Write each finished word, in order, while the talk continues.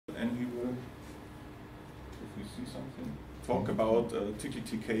see something? Talk about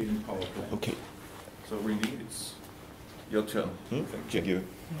TKTK in power plant. Okay. So Rene, it's your turn. Thank you.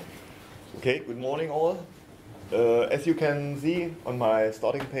 Okay, good morning all. As you can see on my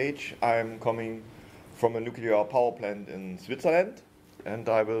starting page, I'm coming from a nuclear power plant in Switzerland, and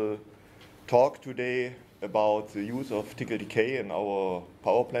I will talk today about the use of TKTK in our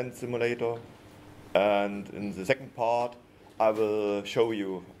power plant simulator. And in the second part, I will show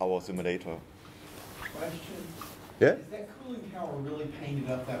you our simulator. Question? Yeah? Is that cooling tower really painted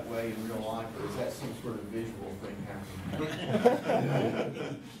up that way in real life, or is that some sort of visual thing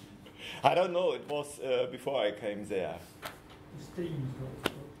happening? I don't know, it was before I came there. The steam's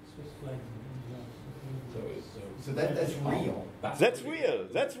got Swiss flags in it. So that's real.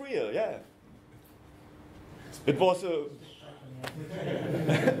 That's real, yeah. It was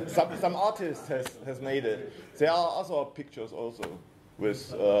some artist has made it. There are other pictures also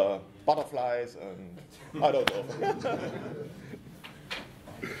with butterflies and I don't know.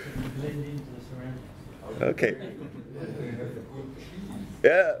 Blend into the surroundings. Okay.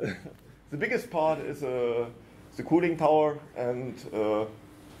 Yeah, the biggest part is the cooling tower, and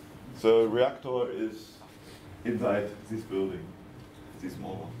the reactor is inside this building, this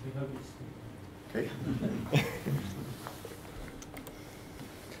small one. We hope it's Okay.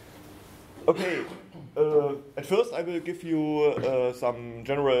 Okay. At first, I will give you some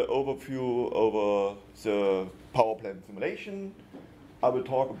general overview over the power plant simulation. I will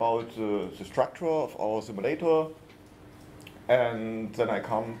talk about the structure of our simulator, and then I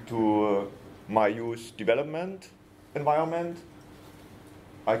come to my use development environment.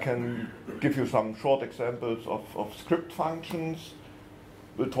 I can give you some short examples of script functions.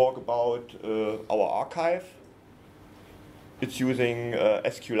 We'll talk about our archive. It's using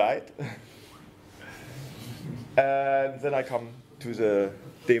SQLite. And then I come to the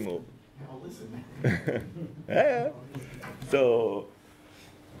demo. Now listen. Yeah. So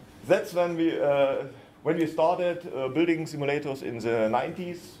that's when we started building simulators in the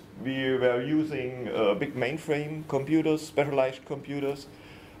 90s. We were using big mainframe computers, specialized computers,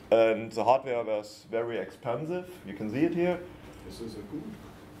 and the hardware was very expensive. You can see it here. This is a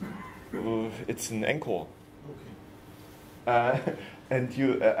cool. It's an Encore. Okay. And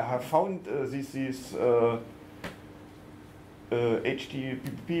you have found these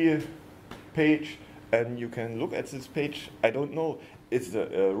HTTP page, and you can look at this page. I don't know, is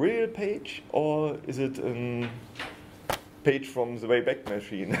it a real page or is it a page from the Wayback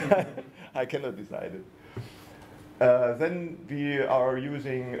Machine? I cannot decide it. Then we are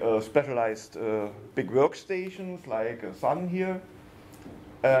using specialized big workstations like Sun here,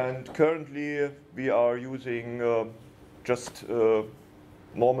 and currently we are using just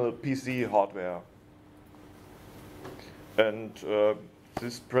normal PC hardware. And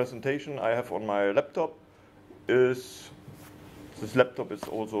this presentation I have on my laptop this laptop is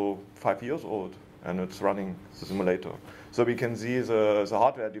also 5 years old, and it's running the simulator. So we can see the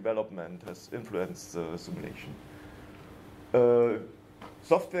hardware development has influenced the simulation.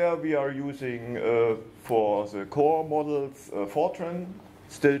 Software we are using for the core models Fortran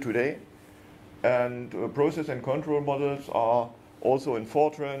still today, and process and control models are also in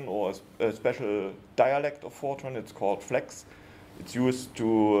Fortran, or a special dialect of Fortran. It's called Flex. It's used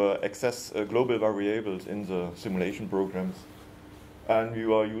to access global variables in the simulation programs. And we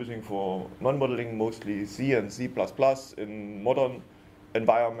are using for non-modeling mostly C and C++. In modern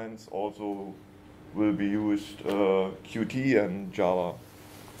environments also will be used Qt and Java.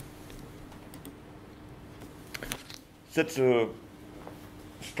 That's the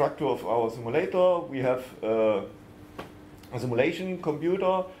structure of our simulator. We have a simulation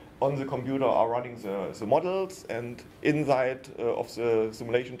computer. On the computer are running the models, and inside of the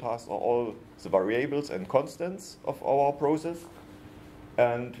simulation task are all the variables and constants of our process.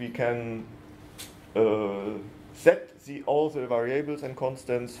 And we can set all the variables and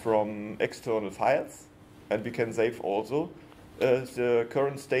constants from external files, and we can save also the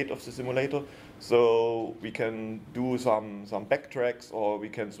current state of the simulator. So we can do some backtracks, or we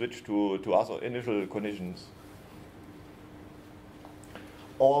can switch to other initial conditions.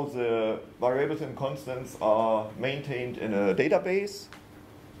 All the variables and constants are maintained in a database,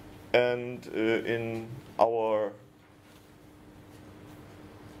 and in our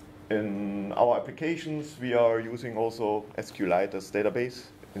applications we are using also SQLite as database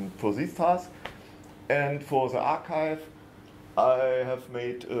for this task. And for the archive, I have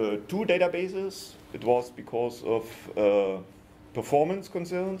made 2 databases. It was because of performance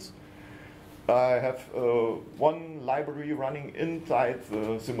concerns. I have one library running inside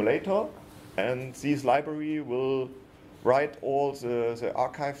the simulator, and this library will write all the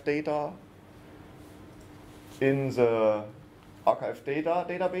archive data in the archive data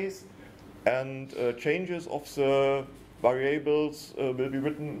database, and changes of the variables will be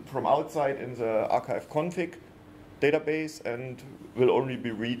written from outside in the archive config database and will only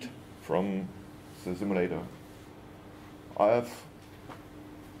be read from the simulator. I have,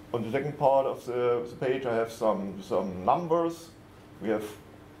 on the second part of the page, I have some numbers. We have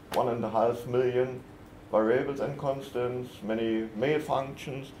 1.5 million variables and constants, many mail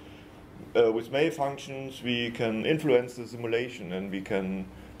functions. With mail functions, we can influence the simulation, and we can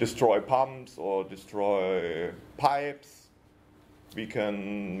destroy pumps or destroy pipes. We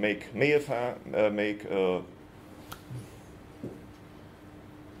can make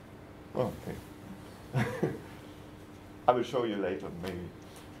okay. I will show you later, maybe.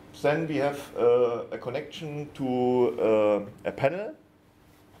 Then we have a connection to a panel.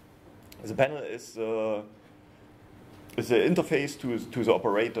 The panel is the interface to the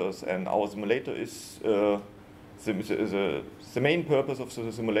operators, and our simulator is the main purpose of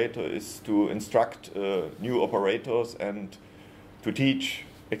the simulator is to instruct new operators and to teach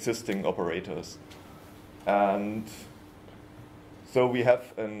existing operators. And so we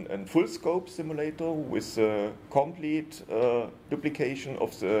have a full scope simulator with a complete duplication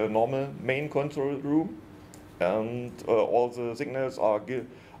of the normal main control room, and all the signals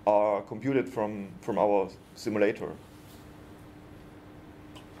are computed from our simulator.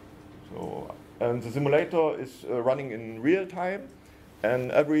 So, and the simulator is running in real time,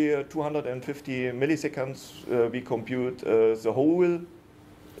 and every 250 milliseconds we compute the whole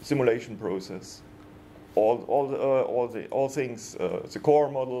simulation process. All things, the core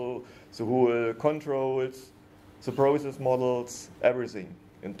model, the whole controls, the process models, everything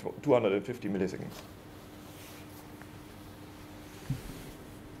in 250 milliseconds.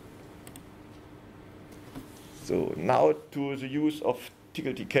 So now to the use of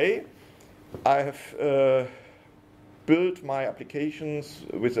EuroTcl. I have built my applications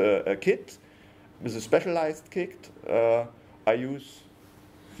with a kit, with a specialized kit. I use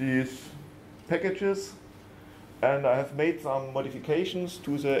these packages, and I have made some modifications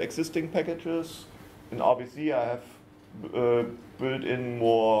to the existing packages. In RBC, I have built in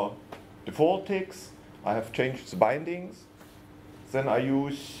more default ticks. I have changed the bindings. Then I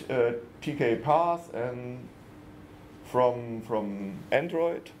use TK path and from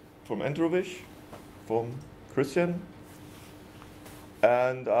Android, from Androvish, from Christian.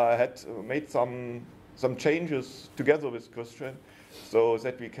 And I had made some changes together with Christian so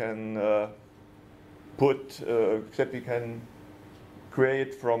that we can that we can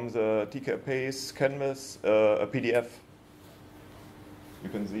create from the TK path canvas a PDF. You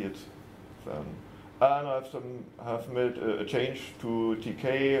can see it. And I have made a change to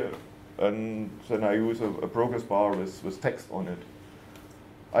TK, and then I use a progress bar with text on it.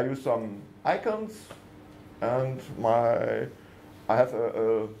 I use some icons, and I have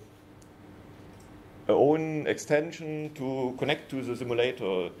a own extension to connect to the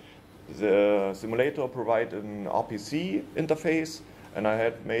simulator. The simulator provides an RPC interface, and I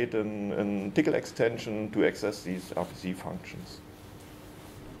had made an EuroTcl extension to access these RPC functions.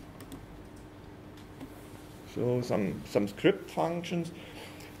 So some script functions.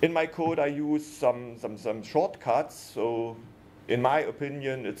 In my code, I use some shortcuts. So, in my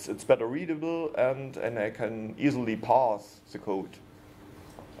opinion, it's better readable, and I can easily parse the code.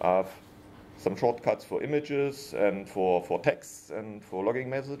 I have some shortcuts for images and for texts and for logging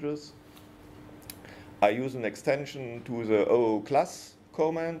messages. I use an extension to the EuroTcl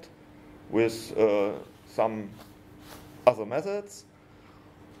command with some other methods.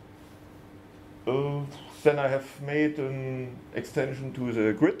 Then I have made an extension to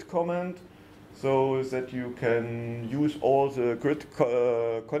the grid command so that you can use all the grid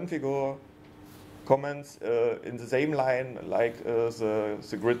configure comments in the same line like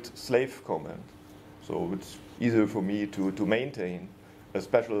the grid slave command. So it's easier for me to maintain a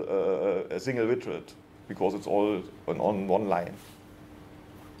single widget because it's all on one line.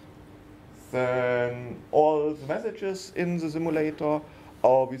 Then all the messages in the simulator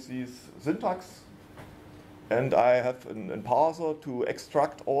are with these syntax, and I have a parser to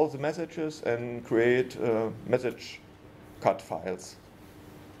extract all the messages and create message cut files.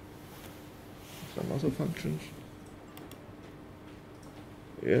 Some other functions.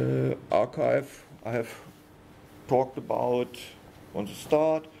 Archive, I have talked about on the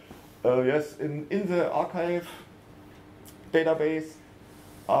start. Yes, in the archive database,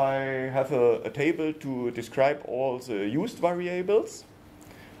 I have a table to describe all the used variables.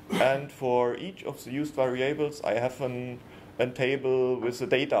 And for each of the used variables, I have a table with the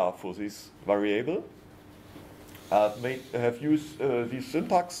data for this variable. I have used this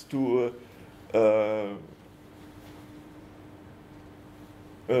syntax to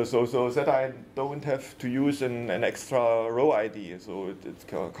so that I don't have to use an extra row ID, so it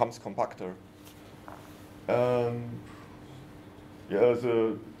comes compactor. Yeah,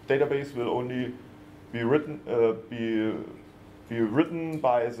 the database will only be written be written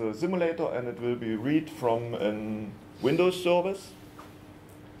by the simulator, and it will be read from a Windows service.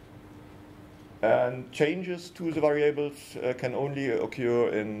 And changes to the variables can only occur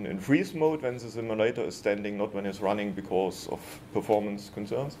in freeze mode when the simulator is standing, not when it's running because of performance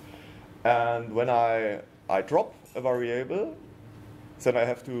concerns. And when I drop a variable, then I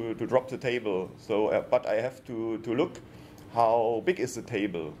have to drop the table. So, but I have to look how big is the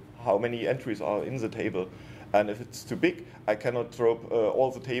table, how many entries are in the table. And if it's too big, I cannot drop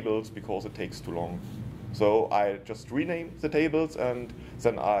all the tables because it takes too long. So I just rename the tables and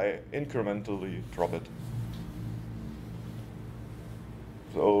then I incrementally drop it.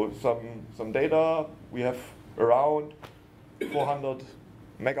 So some data, we have around 400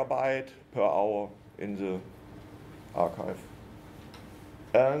 megabyte per hour in the archive.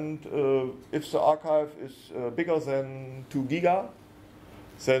 And if the archive is bigger than 2 giga,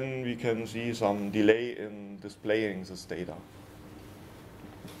 then we can see some delay in displaying this data.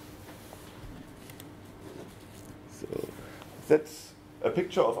 So that's a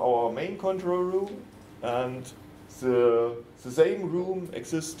picture of our main control room, and the same room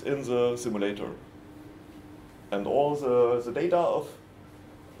exists in the simulator. And all the data of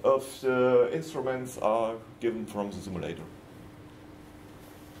the instruments are given from the simulator.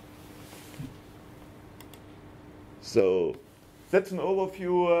 So that's an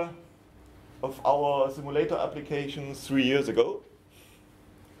overview of our simulator applications 3 years ago.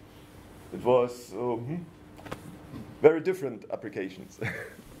 It was very different applications.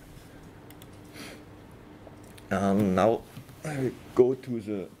 Now I go to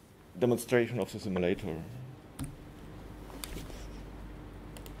the demonstration of the simulator.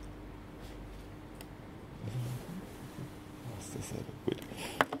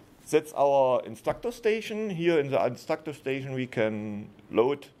 That's our instructor station. Here in the instructor station we can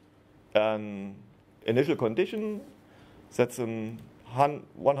load an initial condition. That's a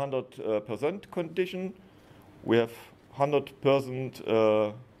 100% condition. We have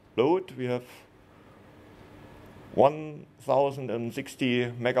 100% load. We have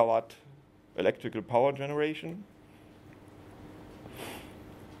 1060 megawatt electrical power generation.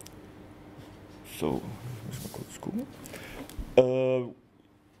 So,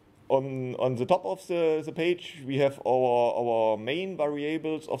 on the top of the page, we have our main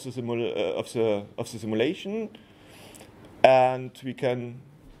variables of the simulation, and we can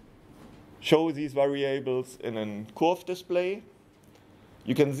show these variables in a curve display.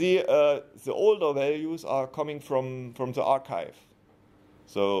 You can see the older values are coming from the archive.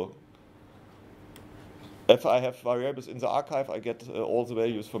 So if I have variables in the archive, I get all the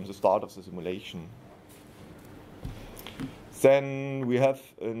values from the start of the simulation. Then we have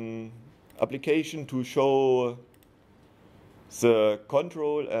an application to show the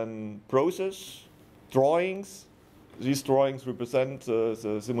control and process drawings. These drawings represent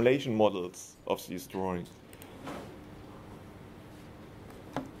the simulation models of these drawings.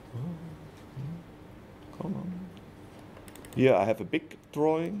 Come on. Here I have a big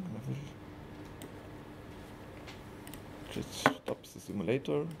drawing. Just stops the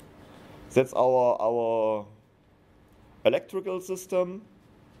simulator. That's our electrical system.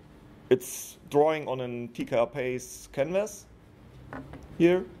 It's drawing on an TKR-Pace canvas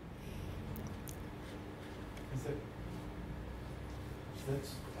here. That's a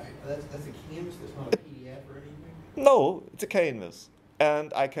canvas, that's not a PDF or anything? No, it's a canvas.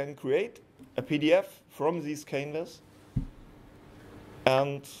 And I can create a PDF from this canvas.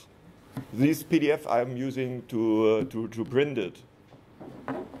 And this PDF I'm using to print it.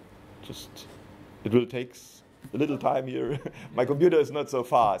 It will take a little time here. My computer is not so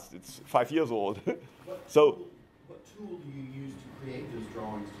fast. It's 5 years old. What so. What tool do you use to create those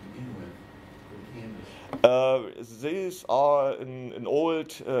drawings to begin with for the canvas? These are an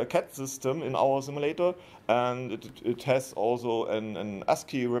old CAD system in our simulator, and it has also an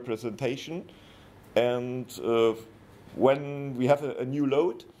ASCII representation. And when we have a new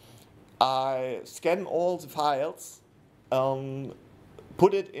load, I scan all the files,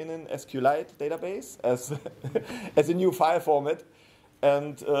 put it in an SQLite database as as a new file format,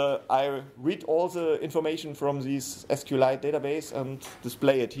 and I read all the information from this SQLite database and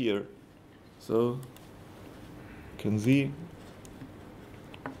display it here. So you can see.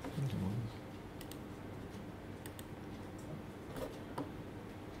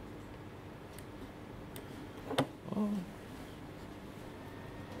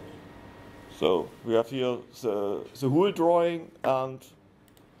 So we have here the whole drawing, and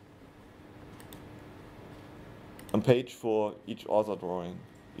a page for each other drawing,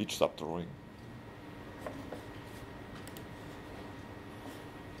 each sub-drawing.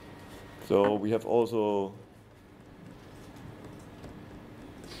 So we have also,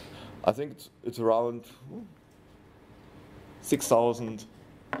 I think it's around 6,000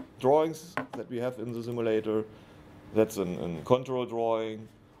 drawings that we have in the simulator. That's a control drawing,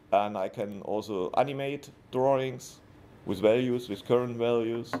 and I can also animate drawings with values, with current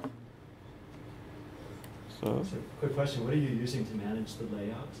values. So, quick question, what are you using to manage the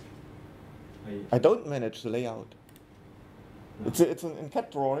layout? I don't manage the layout. No. It's an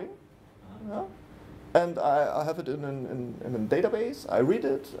in-CAD drawing, yeah? And I have it in a database, I read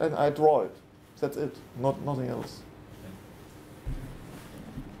it, and I draw it. That's it, nothing else.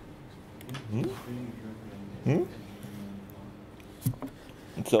 Hmm? Hmm?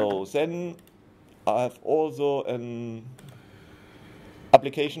 So then I have also an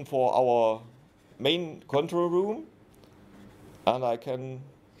application for our main control room, and I can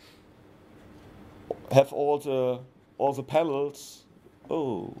have all the panels.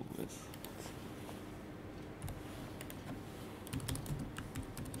 Oh,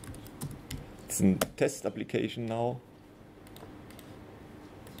 it's a test application now.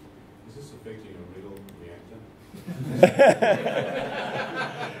 Is this affecting a real reactor?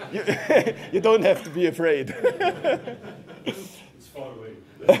 You don't have to be afraid. It's far away.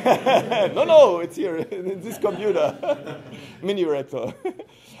 No, it's here in this computer. Mini reactor.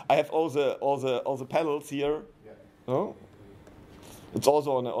 I have all the panels here. Yeah. Oh. It's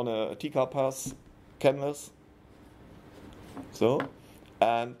also on a TK pass canvas. So,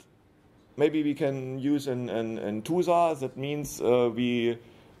 and maybe we can use an TUSA. That means we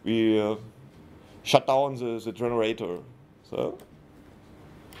shut down the generator. So,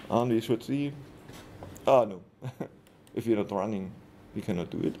 and we should see. Ah, no. If you're not running, we cannot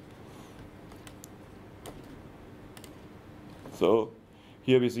do it. So,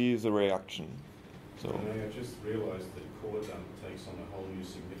 here we see the reaction. So. I just realized that core dump takes on a whole new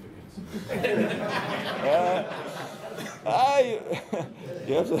significance.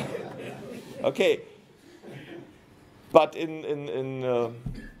 Yes. Okay. But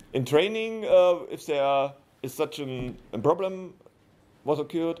in training, if there is such a problem was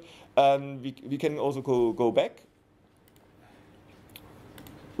occurred, and we can also go back.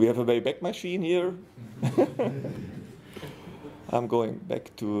 We have a way back machine here. I'm going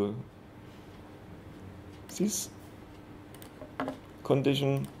back to this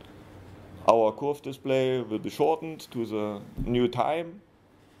condition. Our curve display will be shortened to the new time,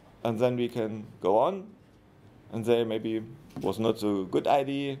 and then we can go on and say maybe it was not so good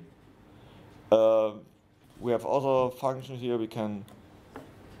idea. We have other functions here. We can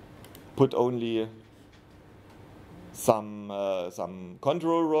put only some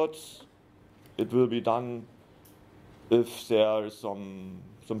control rods. It will be done if there is some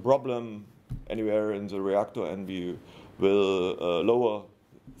problem anywhere in the reactor, and we will lower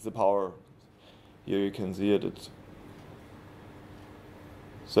the power. Here you can see it.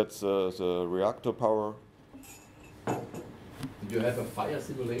 That's the reactor power. Do you have a fire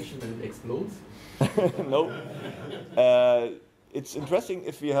simulation and it explodes? No. It's interesting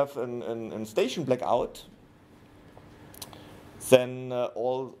if we have an station blackout. Then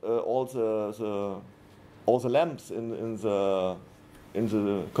all the lamps in the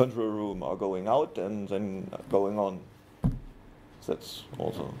control room are going out and then going on. That's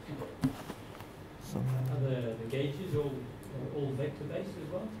also. Are the gauges all vector based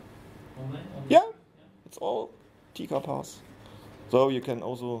as well? On that? Yeah, it's all TK pass. So you can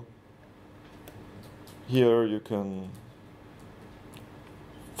also here you can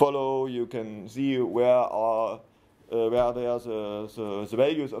follow. You can see where there the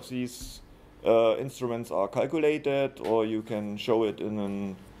values of these instruments are calculated, or you can show it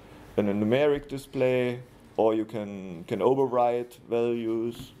in a numeric display, or you can overwrite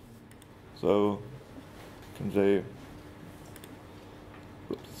values. So you can say,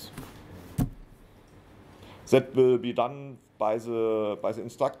 oops. That will be done by the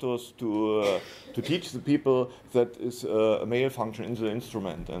instructors to teach the people that is a mail function in the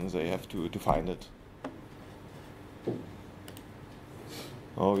instrument, and they have to find it.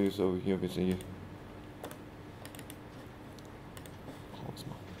 Oh, so here we see.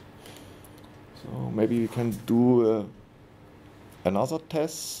 So maybe we can do another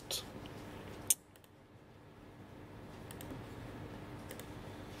test.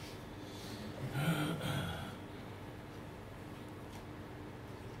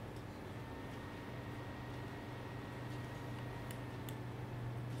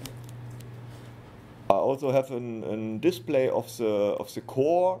 I also have a display of the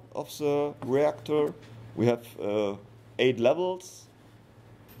core of the reactor. We have 8 levels.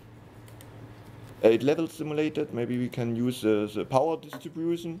 8 levels simulated. Maybe we can use the power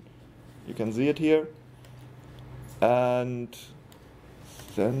distribution. You can see it here. And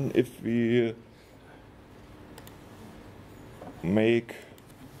then if we make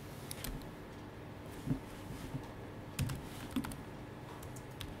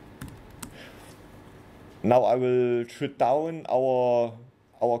now I will shut down our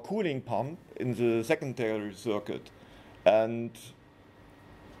cooling pump in the secondary circuit, and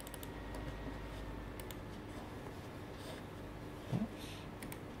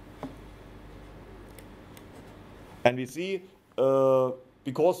we see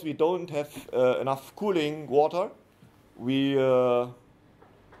because we don't have enough cooling water, we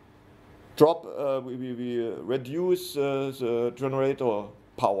we reduce the generator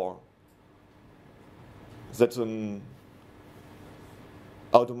power. That's an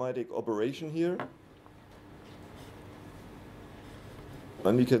automatic operation here.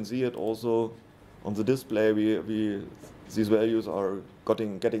 And we can see it also on the display. These values are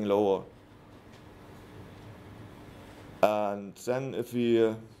getting lower. And then if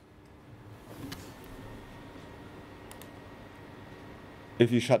we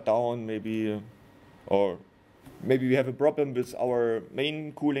shut down, maybe we have a problem with our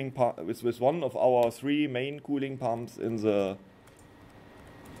main cooling pump, with one of our 3 main cooling pumps in the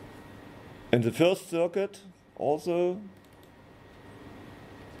first circuit also.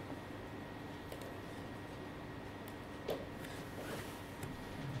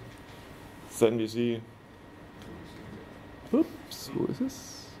 Then we see, oops, who is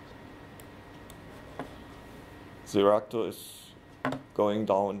this? The reactor is going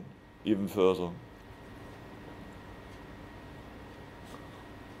down even further.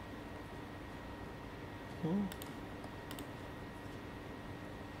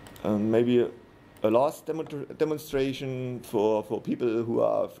 And maybe a last demonstration for people who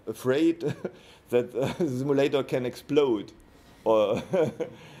are afraid that the simulator can explode or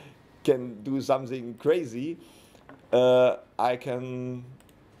can do something crazy. I can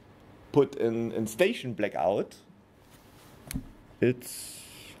put in station blackout. It's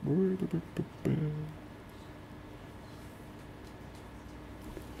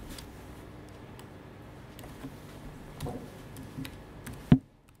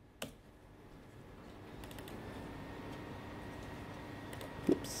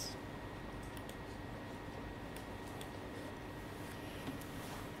oops.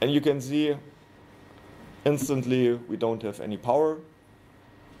 And you can see instantly we don't have any power,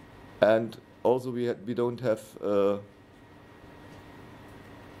 and also we don't have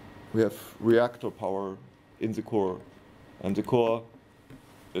we have reactor power in the core, and the core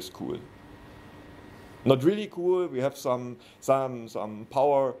is cool. Not really cool. We have some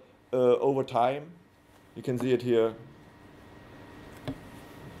power over time. You can see it here.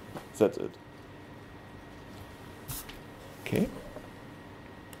 That's it. Okay.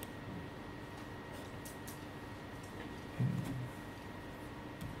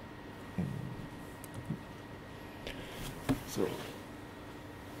 So,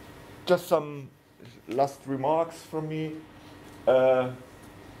 just some last remarks from me.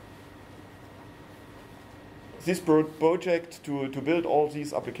 This project to build all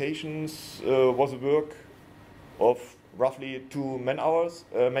these applications was a work of roughly 2 man-hours,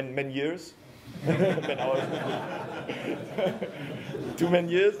 man-years. Man-hours. 2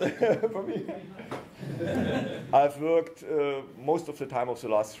 man-years for me. I've worked most of the time of the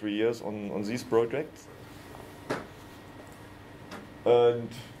last 3 years on these projects. And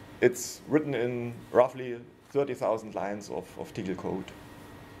it's written in roughly 30,000 lines of TcL code.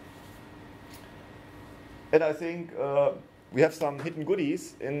 And I think we have some hidden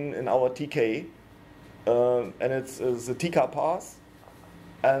goodies in our TK. And it's the TK path,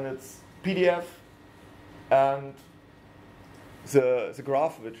 and it's PDF, and the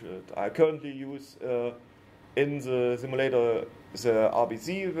graph widget. I currently use in the simulator the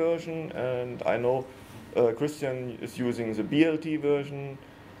RBC version, and I know Christian is using the BLT version.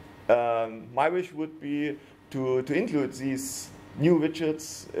 My wish would be to include these new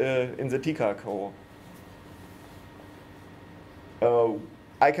widgets in the TK core.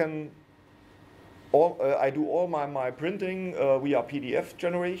 I do all my printing via PDF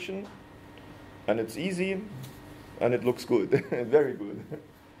generation, and it's easy, and it looks good, very good.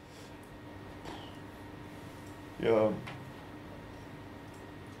 Yeah.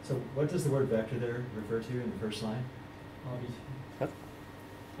 So what does the word vector there refer to in the first line? RBC. What?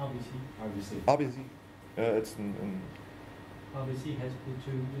 RBC. RBC. RBC. It's RBC has put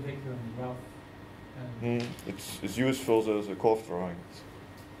to the vector on the graph. it's used for the curve drawings.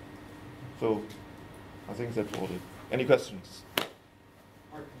 So I think that's all it. Any questions?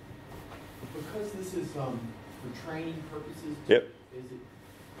 Because this is for training purposes, Yep.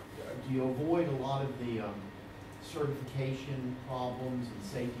 do you avoid a lot of the certification problems and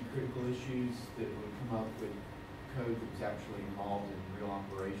safety critical issues that would come up with code that was actually involved in real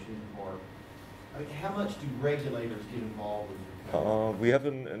operation? Or how much do regulators get involved with your code? We have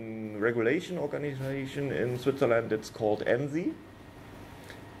a regulation organization in Switzerland. It's called ENSI,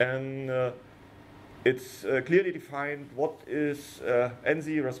 and it's clearly defined what is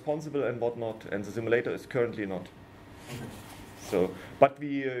ENSI responsible and what not, and the simulator is currently not. So, but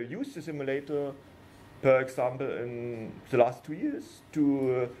we use the simulator, per example, in the last 2 years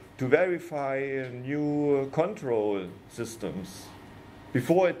to verify new control systems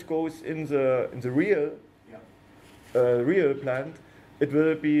before it goes in the real real plant. It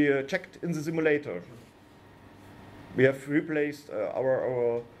will be checked in the simulator. We have replaced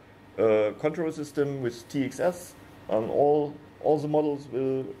our control system with TXS, and all the models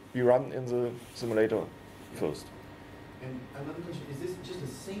will be run in the simulator first. And another question, is this just a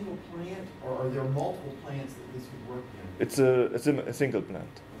single plant, or are there multiple plants that this could work in? It's a single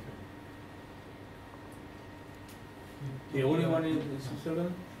plant. The only one in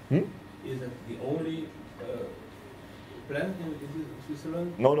Switzerland? Is that the only plant in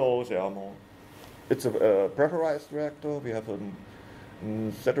Switzerland? No, there are more. It's a pressurized reactor. We have a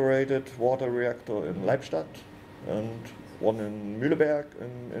saturated water reactor in Leibstadt, and one in Mühleberg,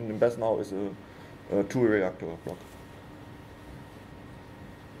 and in Besnau is a 2-reactor block.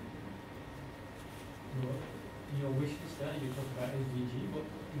 Your wish list there, you talk about SDG, what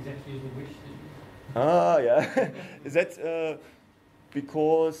exactly is the wish list? Ah, yeah. That's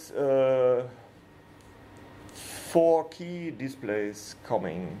because 4 key displays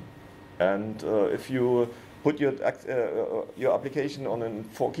coming, and if you put your application on a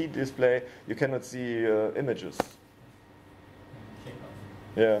 4 key display, you cannot see images.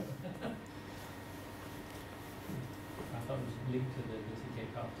 Yeah. I thought it was linked to the CK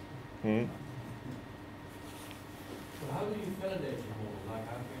card. So how do you validate the model? Like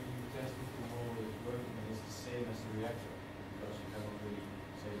how can you test if the model is working and it's the same as the reactor? Because you cannot really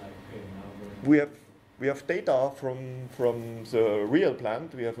say like, okay, now We have data from the real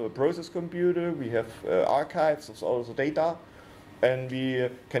plant. We have a process computer. We have archives of all the data, and we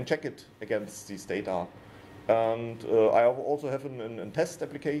can check it against these data. And I also have a test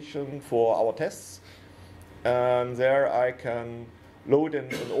application for our tests, and there I can load an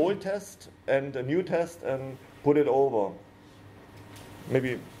old test and a new test and put it over.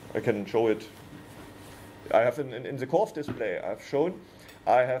 Maybe I can show it. I have in the course display I've shown,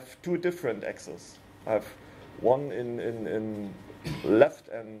 I have 2 different axes. I have one in left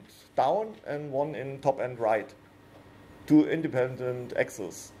and down, and one in top and right. 2 independent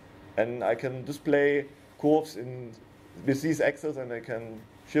axes, and I can display curves with these axes, and I can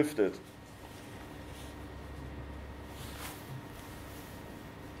shift it.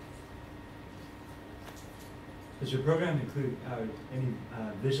 Does your program include any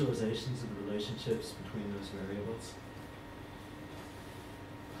visualizations of the relationships between those variables?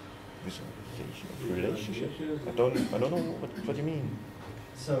 Relationship? I don't know what you mean.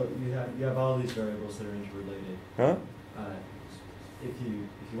 So you have all these variables that are interrelated. Huh? If you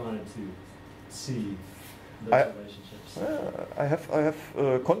wanted to see those relationships. I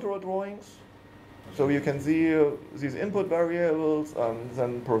have control drawings, so you can see these input variables and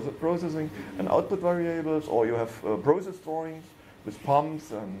then processing and output variables, or you have process drawings with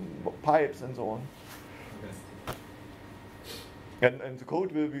pumps and pipes and so on. Okay. And the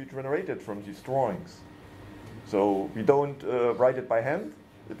code will be generated from these drawings. So we don't write it by hand,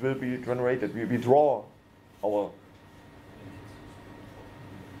 it will be generated. We draw our...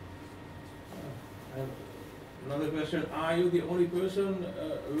 Another question, are you the only person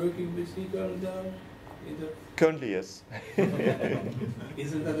working with EuroTcl down in the... Currently, yes.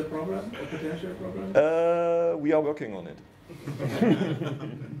 Isn't that a problem, a potential problem? We are working on it.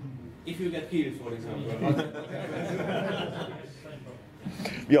 If you get killed, for example.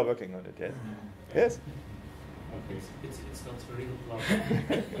 We are working on it, yes. Yes. Okay. It's not a real block.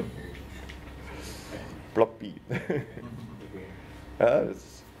 Block B.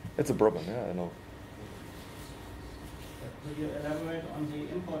 It's a problem, yeah, I know. Could you elaborate on the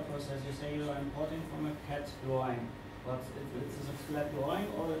import process? You say you are importing from a CAD drawing, but it's a flat drawing,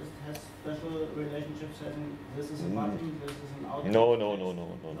 or it has special relationships saying this is a button, this is an output? No.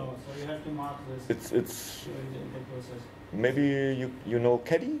 So you have to mark this It's during the import process. maybe you know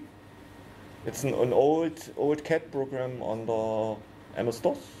Caddy? It's an old CAD program under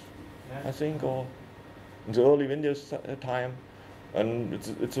MS-DOS, Yeah. I think, or in the early Windows time, and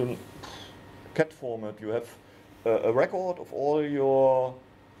CAD format. You have a record of all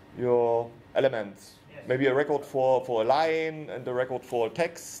your elements. Yes. Maybe a record for a line, and a record for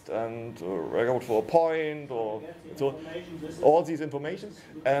text, and a record for a point, or so all these information.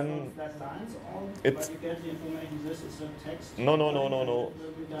 And flat lines on, it's but you get the information. This is a text. no.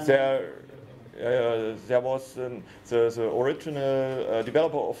 There was the original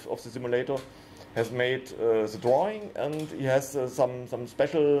developer of the simulator has made the drawing, and he has some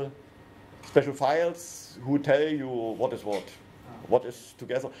special files who tell you what is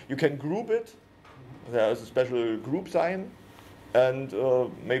together. You can group it. There is a special group sign, and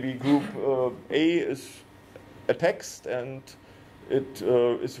maybe group A is a text, and it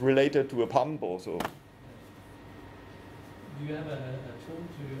is related to a pump also. Do you have a tool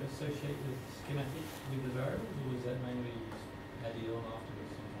to associate the schematic with the variables, or is that mainly added on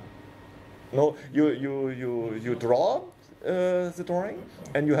afterwards sometime? No, you draw the drawing,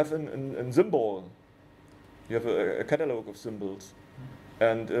 and you have a symbol. You have a catalog of symbols.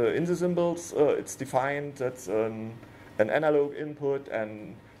 And in the symbols, it's defined that an analog input,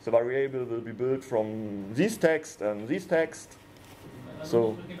 and the variable will be built from this text and this text. I'm So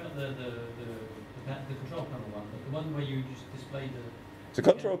looking about the control panel one, the one where you just display the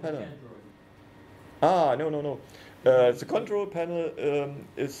control panel. CAD drawing. No. The control panel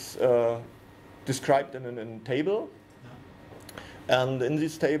is described in a table, and in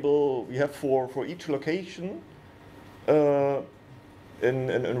this table we have for each location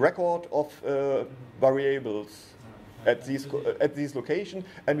in record of variables at these location,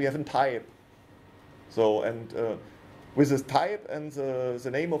 and we have a type. So with this type and the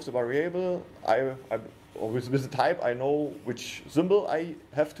name of the variable, with the type I know which symbol I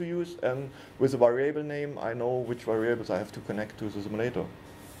have to use, and with the variable name I know which variables I have to connect to the simulator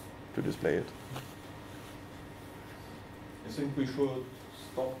to display it. I think we should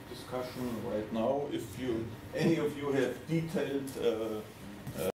stop discussion right now. If any of you have detailed